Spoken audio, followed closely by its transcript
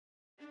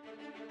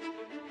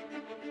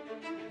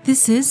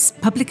This is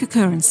Public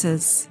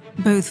Occurrences,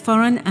 both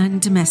foreign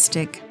and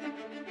domestic.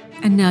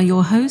 And now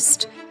your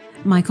host,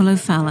 Michael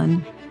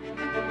O'Fallon.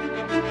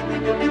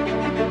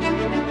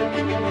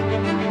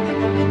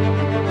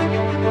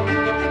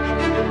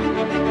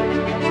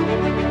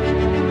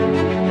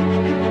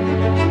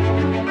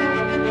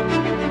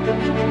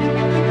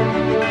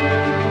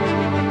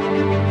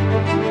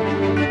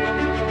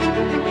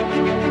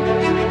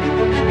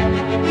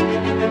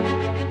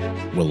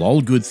 Well,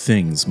 all good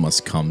things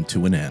must come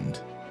to an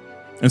end.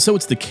 And so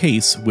it's the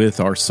case with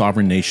our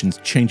Sovereign Nations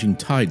Changing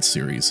Tides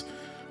series,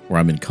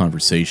 where I'm in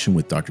conversation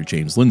with Dr.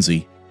 James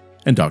Lindsay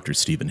and Dr.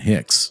 Stephen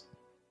Hicks.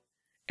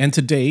 And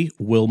today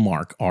will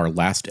mark our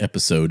last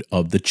episode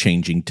of the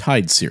Changing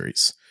Tides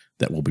series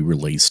that will be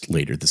released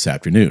later this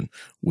afternoon,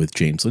 with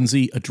James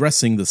Lindsay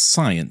addressing the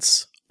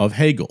science of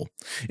Hegel.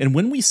 And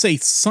when we say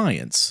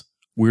science,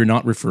 we're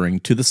not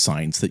referring to the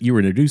science that you were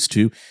introduced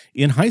to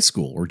in high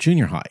school or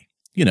junior high.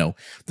 You know,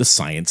 the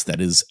science that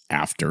is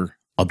after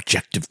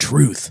objective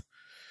truth.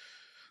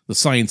 The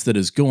science that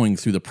is going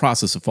through the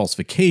process of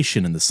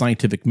falsification and the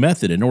scientific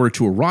method in order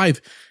to arrive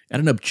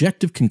at an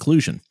objective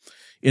conclusion.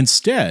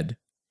 Instead,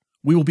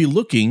 we will be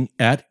looking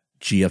at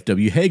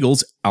G.F.W.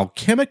 Hegel's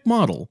alchemic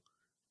model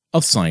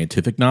of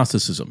scientific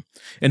Gnosticism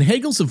and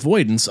Hegel's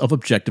avoidance of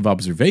objective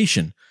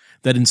observation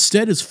that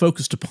instead is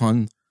focused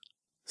upon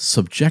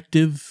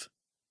subjective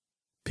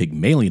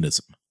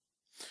Pygmalionism,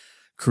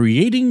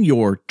 creating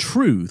your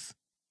truth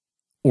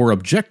or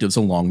objectives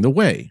along the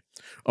way,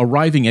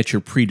 arriving at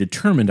your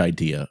predetermined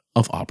idea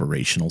of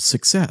operational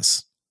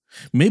success.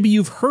 Maybe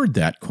you've heard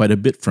that quite a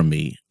bit from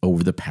me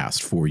over the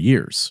past 4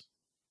 years.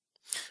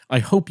 I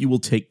hope you will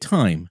take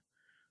time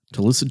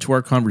to listen to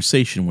our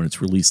conversation when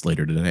it's released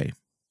later today.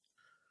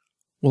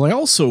 Well, I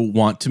also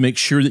want to make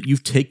sure that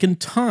you've taken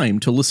time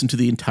to listen to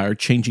the entire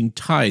Changing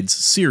Tides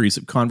series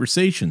of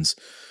conversations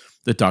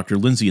that Dr.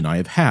 Lindsay and I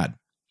have had.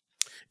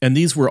 And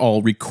these were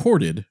all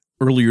recorded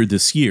earlier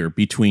this year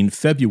between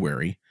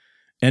February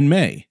and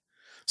May.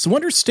 So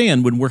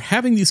understand, when we're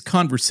having these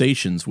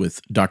conversations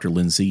with Dr.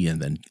 Lindsay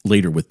and then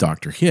later with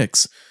Dr.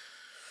 Hicks,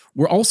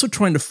 we're also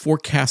trying to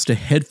forecast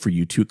ahead for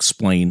you to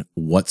explain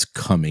what's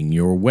coming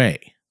your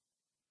way.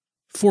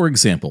 For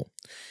example,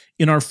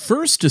 in our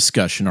first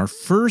discussion, our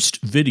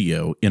first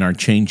video in our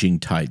Changing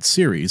Tide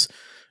series,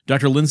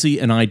 Dr. Lindsay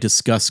and I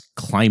discussed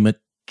climate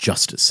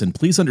justice. And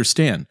please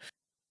understand,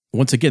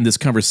 once again, this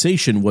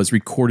conversation was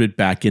recorded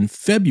back in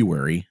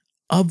February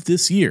of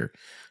this year,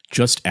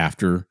 just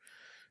after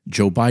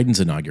Joe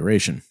Biden's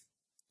inauguration.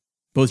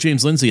 Both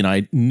James Lindsay and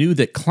I knew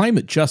that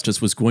climate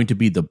justice was going to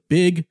be the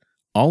big,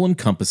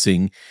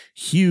 all-encompassing,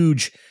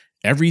 huge,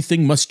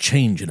 everything must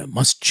change and it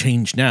must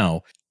change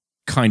now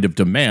kind of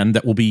demand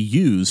that will be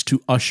used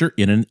to usher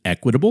in an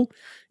equitable,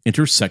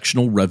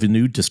 intersectional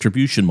revenue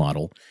distribution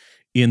model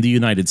in the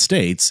United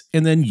States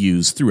and then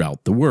used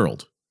throughout the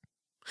world.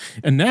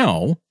 And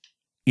now,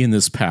 in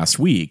this past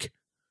week,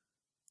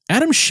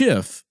 Adam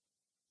Schiff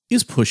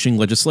is pushing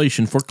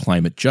legislation for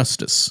climate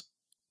justice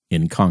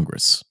in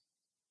Congress.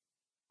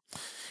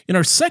 In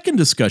our second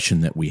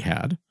discussion that we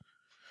had,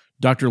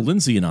 Dr.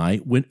 Lindsay and I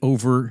went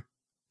over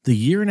the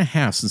year and a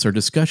half since our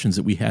discussions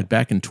that we had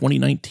back in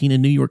 2019 in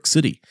New York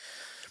City.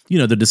 You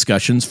know, the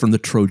discussions from the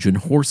Trojan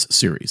Horse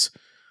series.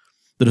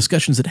 The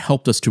discussions that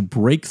helped us to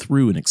break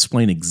through and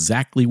explain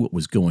exactly what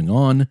was going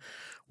on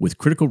with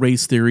critical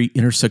race theory,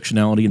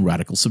 intersectionality, and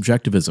radical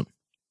subjectivism.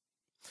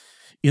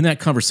 In that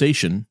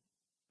conversation,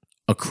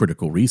 A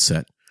Critical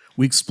Reset,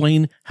 we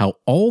explain how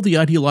all the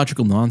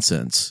ideological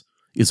nonsense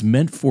is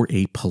meant for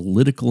a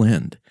political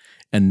end,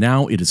 and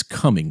now it is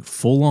coming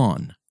full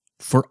on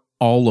for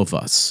all of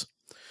us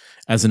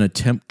as an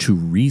attempt to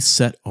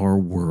reset our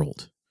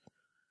world.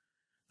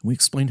 We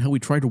explained how we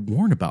tried to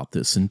warn about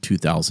this in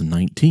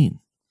 2019.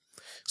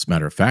 As a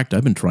matter of fact,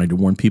 I've been trying to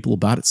warn people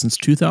about it since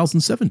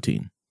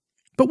 2017,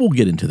 but we'll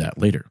get into that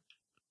later.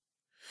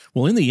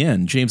 Well, in the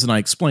end, James and I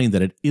explained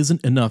that it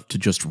isn't enough to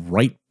just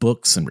write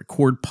books and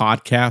record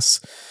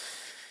podcasts.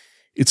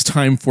 It's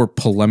time for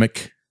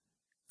polemic,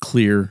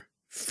 clear,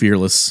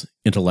 fearless,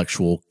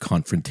 intellectual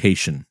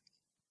confrontation.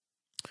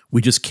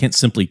 We just can't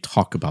simply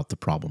talk about the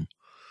problem.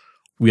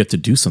 We have to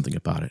do something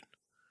about it.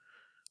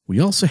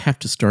 We also have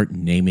to start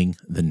naming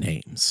the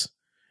names.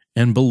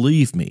 And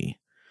believe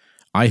me,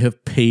 I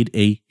have paid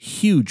a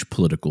huge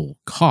political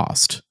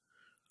cost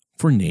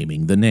for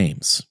naming the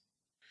names.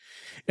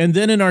 And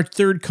then in our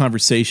third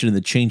conversation in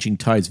the Changing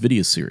Tides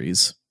video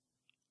series,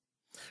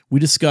 we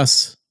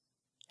discuss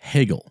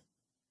Hegel.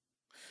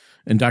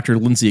 And Dr.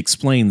 Lindsay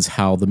explains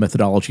how the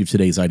methodology of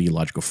today's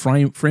ideological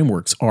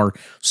frameworks are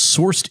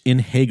sourced in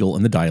Hegel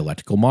and the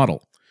dialectical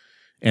model,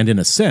 and in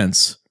a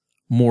sense,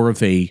 more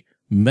of a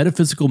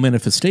metaphysical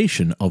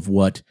manifestation of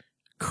what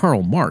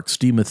Karl Marx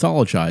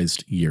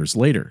demythologized years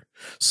later.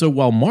 So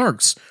while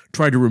Marx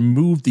tried to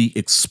remove the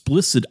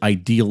explicit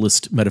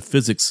idealist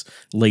metaphysics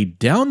laid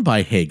down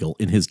by Hegel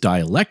in his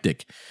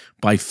dialectic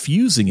by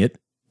fusing it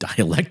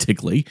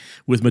dialectically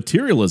with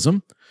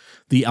materialism,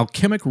 the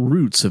alchemic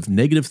roots of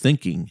negative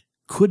thinking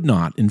could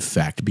not, in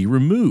fact, be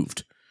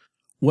removed.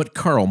 What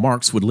Karl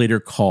Marx would later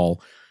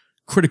call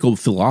critical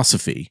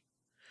philosophy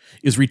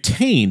is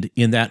retained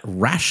in that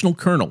rational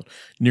kernel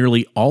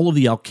nearly all of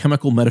the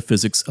alchemical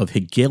metaphysics of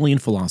Hegelian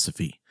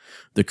philosophy,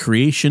 the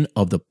creation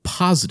of the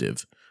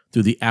positive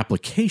through the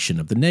application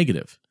of the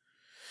negative.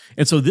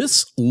 And so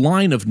this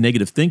line of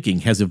negative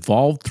thinking has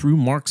evolved through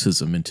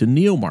Marxism into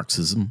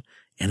neo-Marxism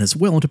and as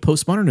well into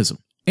postmodernism,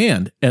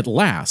 and at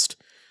last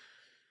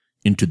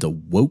into the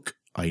woke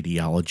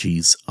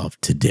ideologies of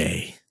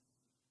today,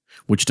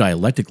 which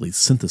dialectically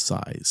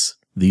synthesize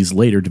these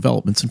later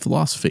developments in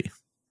philosophy.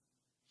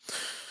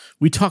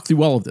 We talk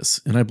through all of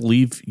this, and I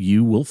believe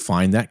you will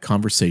find that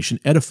conversation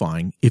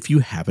edifying if you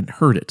haven't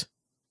heard it.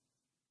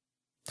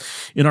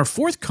 In our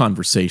fourth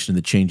conversation in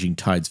the Changing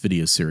Tides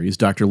video series,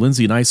 Dr.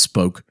 Lindsay and I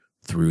spoke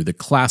through the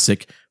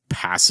classic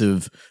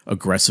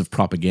passive-aggressive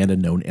propaganda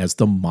known as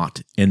the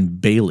Mott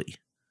and Bailey.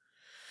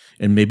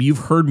 And maybe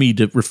you've heard me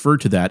refer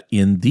to that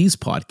in these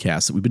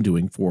podcasts that we've been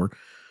doing for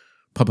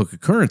Public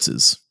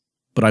Occurrences,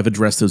 but I've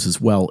addressed those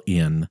as well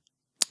in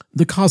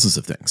the Causes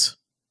of Things.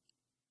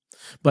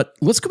 But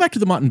let's go back to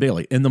the Mott and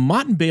Bailey. And the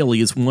Mott and Bailey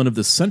is one of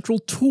the central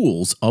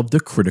tools of the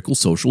critical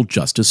social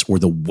justice or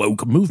the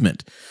woke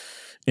movement.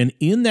 And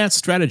in that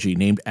strategy,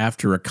 named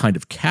after a kind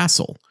of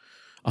castle,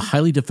 a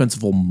highly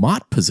defensible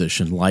Mott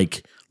position,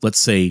 like, let's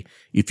say,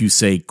 if you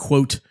say,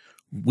 quote,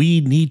 "We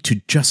need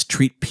to just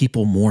treat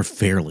people more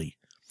fairly,"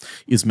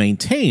 is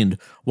maintained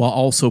while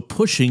also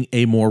pushing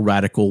a more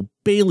radical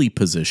Bailey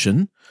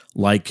position,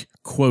 like,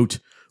 quote,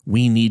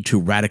 "We need to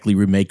radically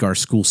remake our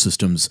school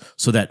systems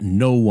so that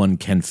no one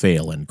can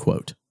fail," end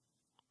quote.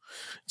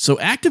 So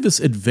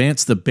activists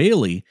advance the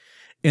Bailey,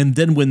 and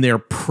then when they're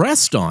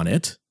pressed on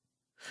it,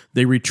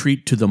 they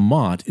retreat to the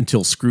Mott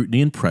until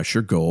scrutiny and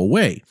pressure go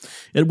away,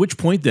 at which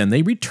point then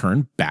they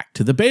return back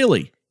to the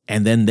Bailey,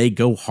 and then they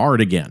go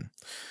hard again.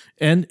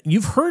 And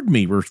you've heard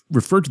me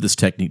refer to this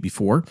technique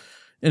before,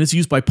 and it's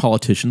used by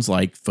politicians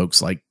like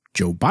folks like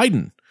Joe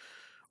Biden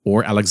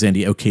or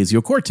Alexandria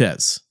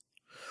Ocasio-Cortez.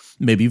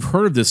 Maybe you've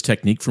heard of this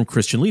technique from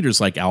Christian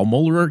leaders like Al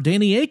Mohler or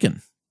Danny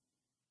Akin.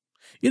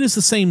 It is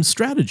the same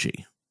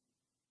strategy.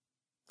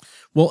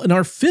 Well, in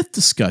our fifth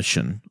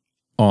discussion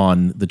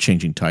on the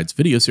Changing Tides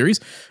video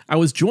series, I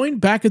was joined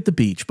back at the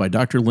beach by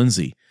Dr.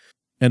 Lindsay,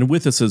 and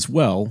with us as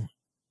well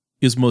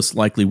is most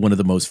likely one of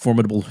the most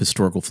formidable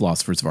historical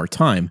philosophers of our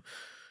time,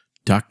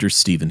 Dr.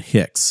 Stephen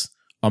Hicks,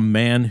 a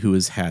man who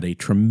has had a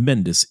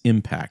tremendous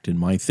impact in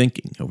my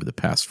thinking over the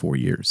past 4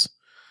 years.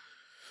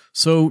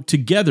 So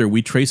together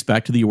we trace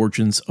back to the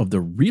origins of the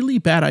really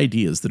bad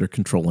ideas that are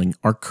controlling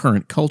our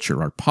current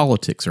culture, our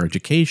politics, our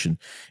education,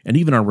 and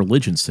even our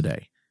religions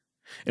today.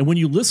 And when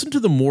you listen to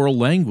the moral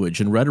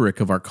language and rhetoric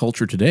of our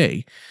culture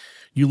today,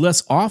 you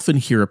less often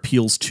hear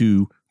appeals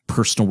to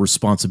personal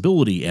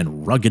responsibility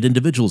and rugged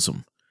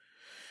individualism.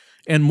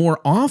 And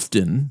more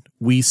often,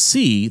 we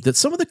see that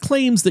some of the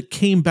claims that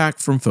came back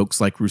from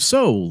folks like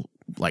Rousseau,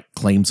 like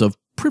claims of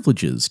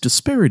privileges,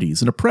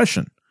 disparities, and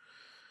oppression,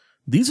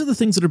 these are the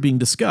things that are being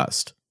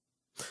discussed.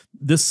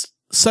 This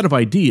set of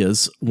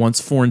ideas,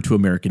 once foreign to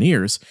American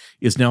ears,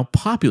 is now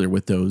popular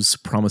with those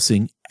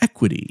promising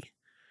equity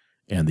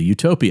and the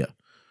utopia.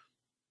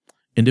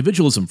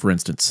 Individualism, for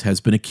instance, has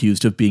been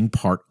accused of being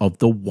part of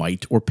the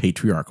white or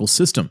patriarchal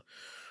system,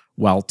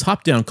 while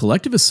top-down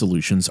collectivist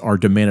solutions are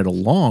demanded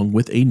along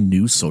with a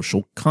new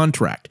social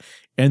contract.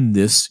 And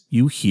this,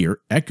 you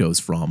hear, echoes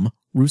from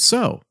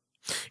Rousseau.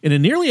 And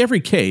in nearly every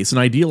case, an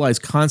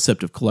idealized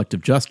concept of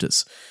collective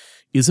justice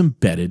is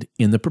embedded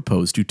in the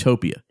proposed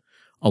utopia,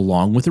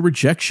 along with a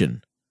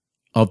rejection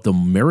of the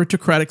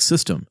meritocratic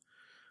system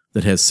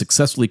that has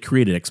successfully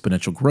created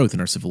exponential growth in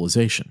our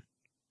civilization.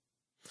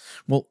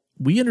 Well,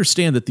 we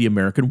understand that the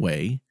American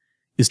way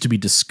is to be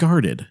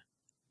discarded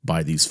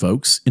by these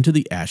folks into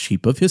the ash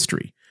heap of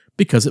history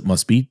because it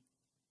must be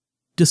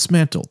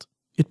dismantled.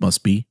 It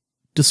must be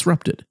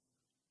disrupted.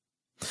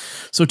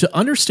 So to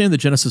understand the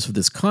genesis of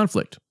this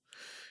conflict,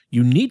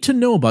 you need to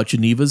know about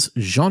Geneva's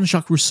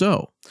Jean-Jacques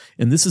Rousseau.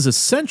 And this is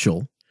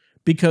essential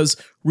because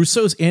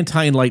Rousseau's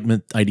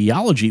anti-Enlightenment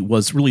ideology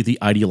was really the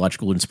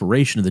ideological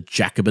inspiration of the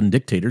Jacobin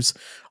dictators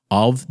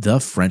of the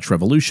French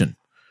Revolution.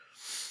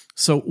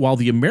 So while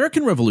the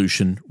American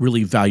Revolution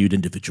really valued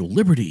individual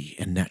liberty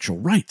and natural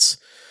rights,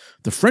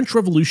 the French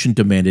Revolution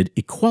demanded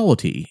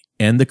equality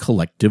and the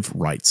collective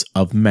rights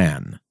of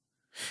man.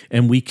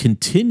 And we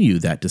continue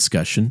that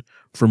discussion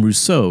from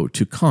Rousseau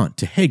to Kant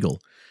to Hegel,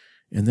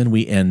 and then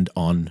we end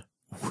on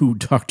who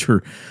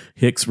Dr.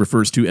 Hicks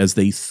refers to as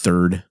the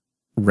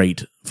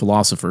third-rate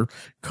philosopher,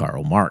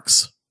 Karl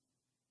Marx.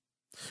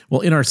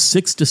 Well, in our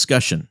sixth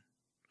discussion,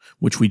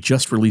 which we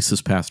just released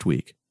this past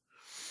week,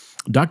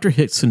 Dr.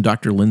 Hicks and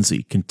Dr.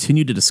 Lindsay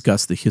continue to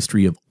discuss the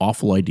history of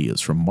awful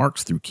ideas from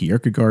Marx through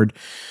Kierkegaard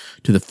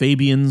to the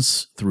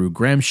Fabians, through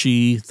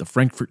Gramsci, the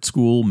Frankfurt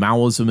School,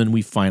 Maoism, and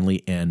we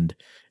finally end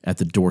at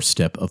the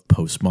doorstep of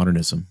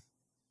postmodernism.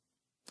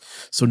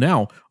 So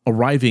now,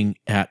 arriving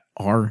at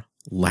our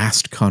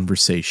last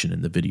conversation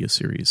in the video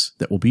series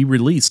that will be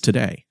released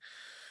today,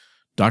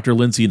 Dr.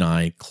 Lindsay and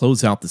I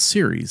close out the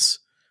series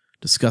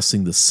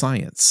discussing the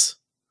science,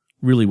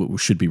 really what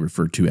should be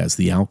referred to as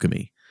the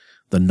alchemy,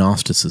 the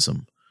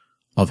Gnosticism,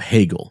 of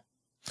Hegel.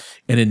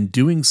 And in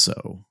doing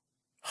so,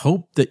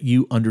 hope that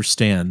you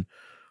understand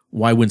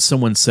why when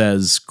someone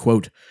says,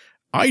 quote,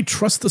 "I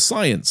trust the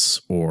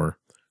science," or,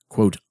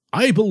 quote,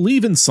 "I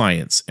believe in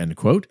science," end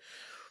quote,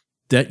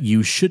 that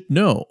you should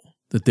know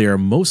that they are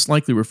most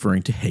likely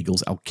referring to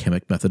Hegel's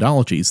alchemic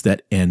methodologies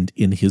that end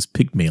in his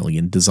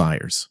Pygmalion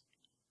desires.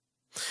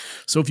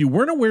 So if you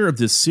weren't aware of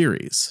this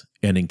series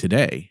ending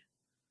today,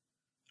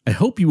 I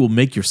hope you will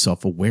make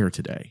yourself aware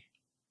today.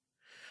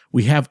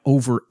 We have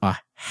over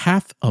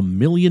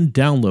 500,000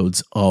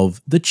 downloads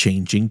of the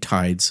Changing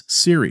Tides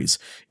series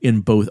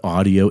in both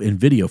audio and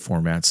video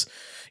formats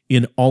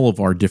in all of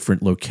our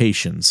different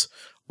locations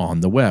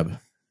on the web.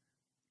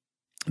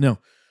 Now,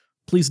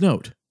 please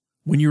note,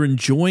 when you're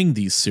enjoying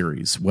these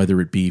series, whether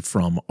it be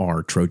from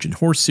our Trojan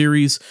Horse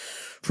series,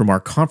 from our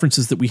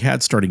conferences that we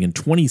had starting in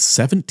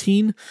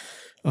 2017,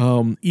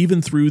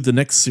 even through the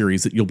next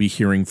series that you'll be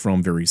hearing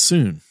from very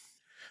soon,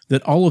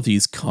 that all of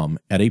these come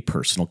at a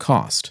personal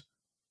cost.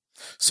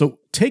 So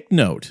take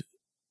note,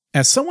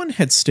 as someone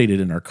had stated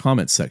in our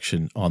comment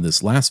section on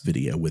this last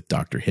video with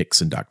Dr.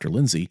 Hicks and Dr.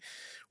 Lindsay,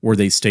 where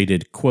they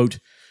stated, quote,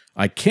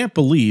 "I can't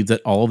believe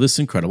that all of this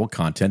incredible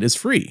content is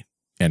free,"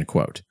 end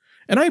quote.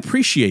 And I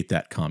appreciate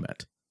that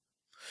comment,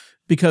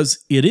 because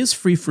it is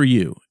free for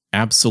you,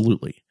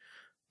 absolutely.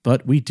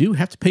 But we do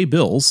have to pay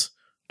bills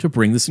to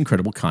bring this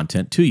incredible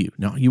content to you.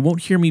 Now, you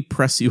won't hear me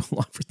press you a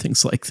lot for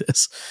things like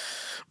this,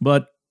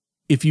 but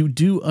if you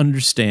do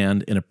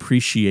understand and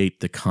appreciate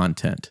the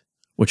content,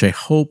 which I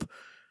hope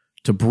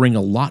to bring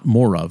a lot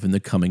more of in the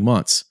coming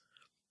months,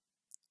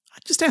 I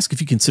just ask if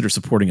you consider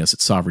supporting us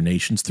at Sovereign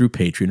Nations through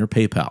Patreon or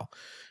PayPal,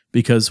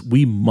 because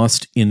we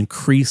must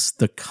increase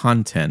the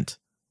content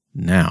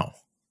now.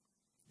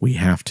 We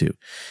have to.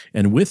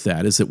 And with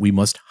that is that we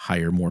must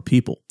hire more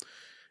people.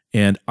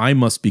 And I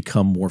must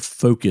become more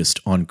focused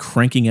on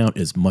cranking out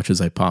as much as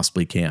I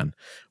possibly can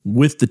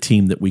with the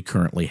team that we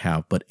currently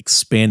have, but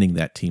expanding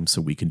that team so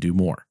we can do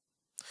more.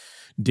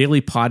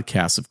 Daily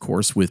podcasts, of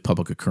course, with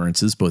public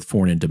occurrences, both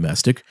foreign and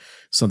domestic,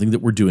 something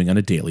that we're doing on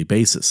a daily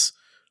basis.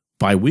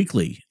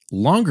 Bi-weekly,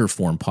 longer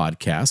form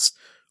podcasts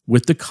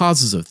with the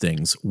causes of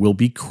things will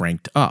be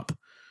cranked up.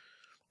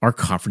 Our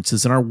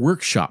conferences and our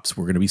workshops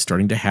we're going to be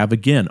starting to have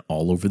again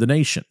all over the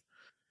nation.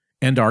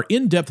 And our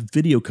in-depth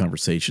video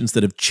conversations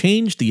that have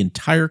changed the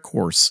entire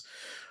course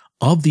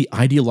of the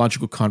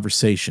ideological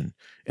conversation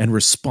and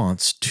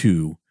response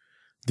to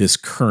this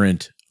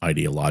current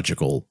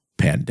ideological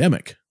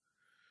pandemic.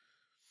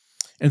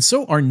 And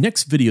so our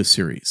next video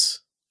series,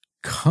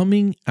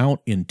 coming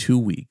out in 2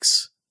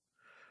 weeks,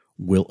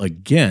 will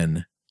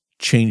again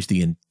change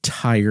the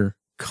entire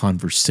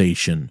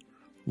conversation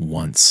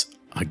once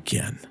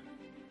again.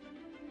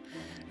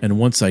 And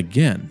once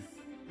again,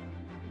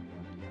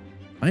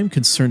 I am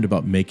concerned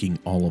about making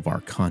all of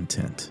our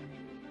content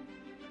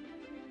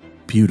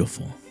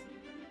beautiful.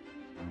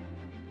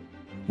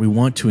 We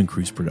want to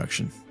increase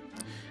production,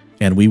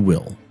 and we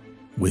will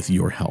with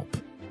your help,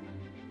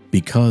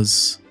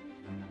 because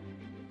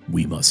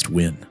we must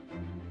win.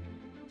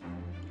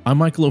 I'm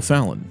Michael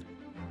O'Fallon,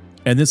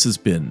 and this has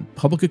been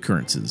Public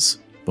Occurrences,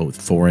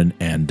 both foreign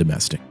and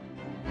domestic.